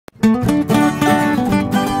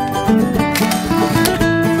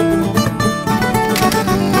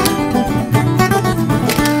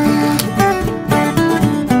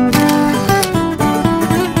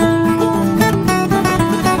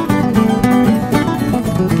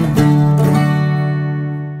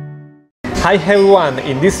Hi everyone,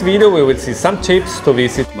 in this video we will see some tips to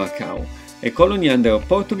visit Macau, a colony under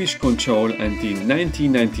Portuguese control until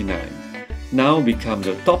 1999, now become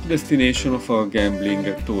the top destination for gambling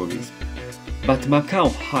tourism. But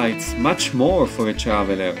Macau hides much more for a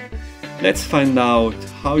traveler. Let's find out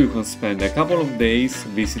how you can spend a couple of days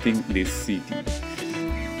visiting this city.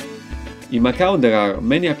 In Macau there are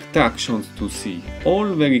many attractions to see,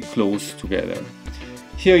 all very close together.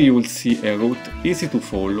 Here you will see a route easy to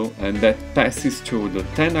follow and that passes through the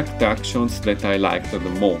 10 attractions that I liked the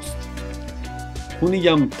most. Kun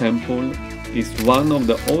Iam Temple is one of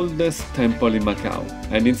the oldest temples in Macau,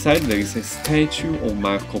 and inside there is a statue of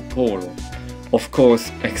Marco Polo. Of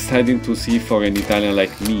course, exciting to see for an Italian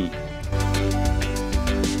like me.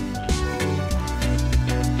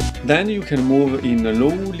 Then you can move in the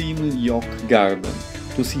low Lim Ieoc Garden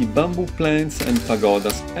to see bamboo plants and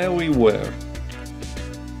pagodas everywhere.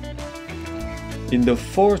 In the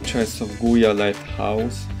fortress of Guia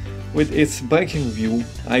Lighthouse, with its breathtaking view,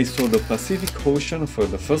 I saw the Pacific Ocean for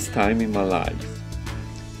the first time in my life.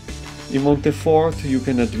 In Monte Fort you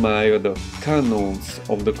can admire the cannons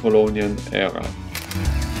of the colonial era.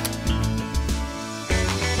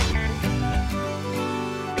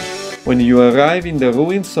 When you arrive in the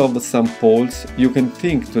ruins of St. Paul's, you can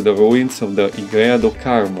think to the ruins of the Igreja do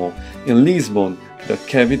Carmo in Lisbon, the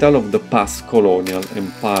capital of the past colonial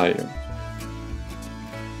empire.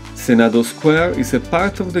 Senado Square is a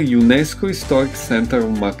part of the UNESCO Historic Center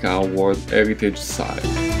of Macau World Heritage Site.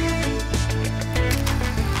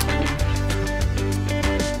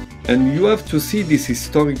 And you have to see this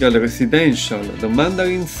historical residential, the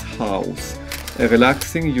Mandarin's house, a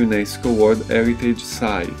relaxing UNESCO World Heritage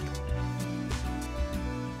Site.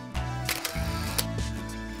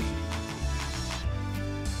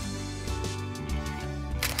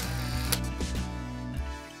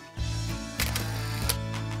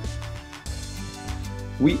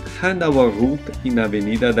 We end our route in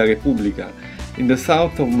Avenida da República, in the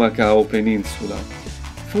south of Macau Peninsula,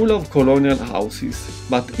 full of colonial houses,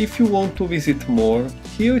 but if you want to visit more,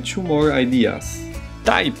 here are 2 more ideas.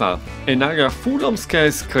 Taipa, an area full of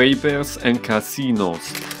skyscrapers and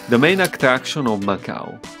casinos, the main attraction of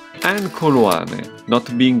Macau. And Coloane,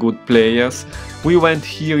 not being good players, we went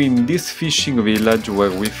here in this fishing village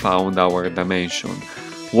where we found our dimension,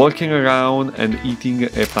 walking around and eating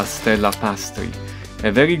a pastella pastry,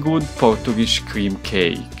 a very good Portuguese cream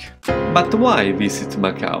cake. But why visit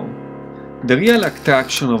Macau? The real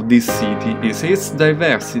attraction of this city is its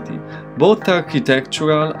diversity, both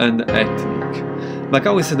architectural and ethnic.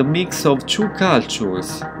 Macau is a mix of 2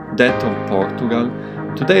 cultures, that of Portugal,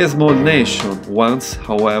 today a small nation, once,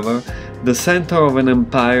 however, the center of an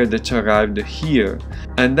empire that arrived here,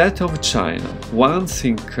 and that of China, once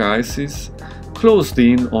in crisis, closed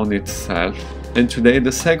in on itself, and today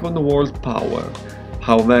the second world power.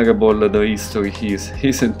 How variable the history is,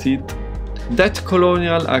 isn't it? That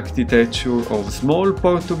colonial architecture of small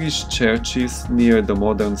Portuguese churches near the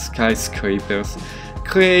modern skyscrapers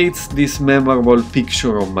creates this memorable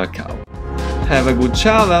picture of Macau. Have a good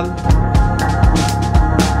travel!